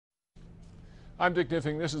I'm Dick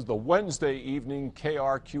Niffing. This is the Wednesday evening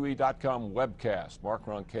KRQE.com webcast. Mark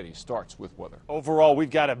Ronchetti starts with weather. Overall, we've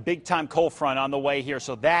got a big-time cold front on the way here,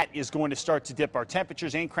 so that is going to start to dip our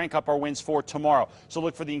temperatures and crank up our winds for tomorrow. So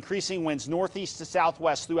look for the increasing winds northeast to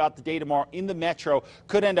southwest throughout the day tomorrow in the metro.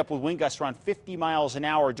 Could end up with wind gusts around 50 miles an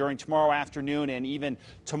hour during tomorrow afternoon and even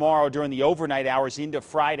tomorrow during the overnight hours into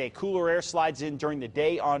Friday. Cooler air slides in during the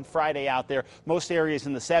day on Friday out there. Most areas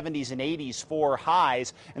in the 70s and 80s for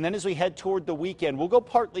highs. And then as we head toward the weekend, we'll go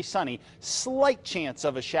partly sunny, slight chance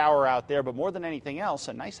of a shower out there, but more than anything else,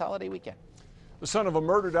 a nice holiday weekend. The son of a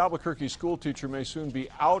murdered Albuquerque school teacher may soon be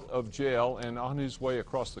out of jail and on his way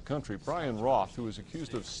across the country. Brian Roth, who is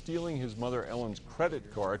accused of stealing his mother Ellen's credit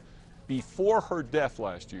card before her death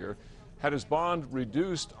last year, had his bond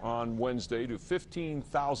reduced on Wednesday to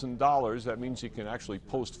 $15,000. That means he can actually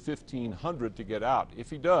post $1,500 to get out.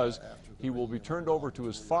 If he does, he will be turned over to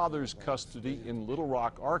his father's custody in Little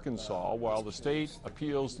Rock, Arkansas, while the state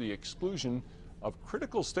appeals the exclusion of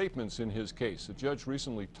critical statements in his case. A judge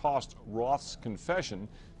recently tossed Roth's confession,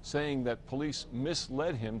 saying that police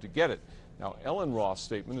misled him to get it. Now, Ellen Roth's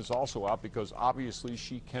statement is also out because obviously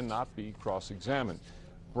she cannot be cross-examined.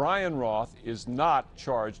 Brian Roth is not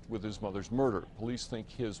charged with his mother's murder. Police think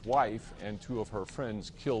his wife and two of her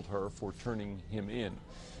friends killed her for turning him in.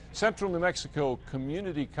 Central New Mexico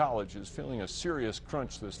Community College is feeling a serious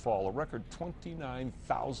crunch this fall. A record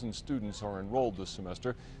 29,000 students are enrolled this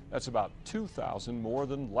semester. That's about 2,000 more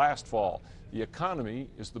than last fall. The economy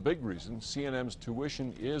is the big reason. C&M's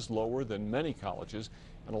tuition is lower than many colleges,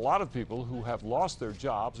 and a lot of people who have lost their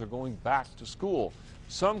jobs are going back to school.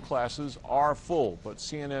 Some classes are full, but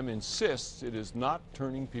C&M insists it is not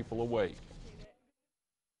turning people away.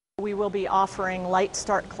 We will be offering late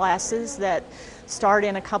start classes that start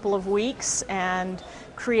in a couple of weeks and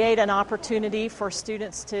create an opportunity for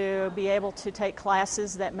students to be able to take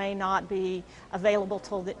classes that may not be available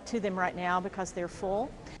to them right now because they're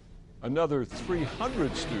full. Another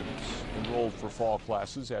 300 students enrolled for fall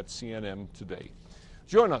classes at C&M today.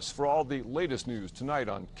 Join us for all the latest news tonight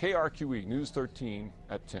on KRQE News 13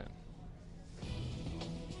 at 10.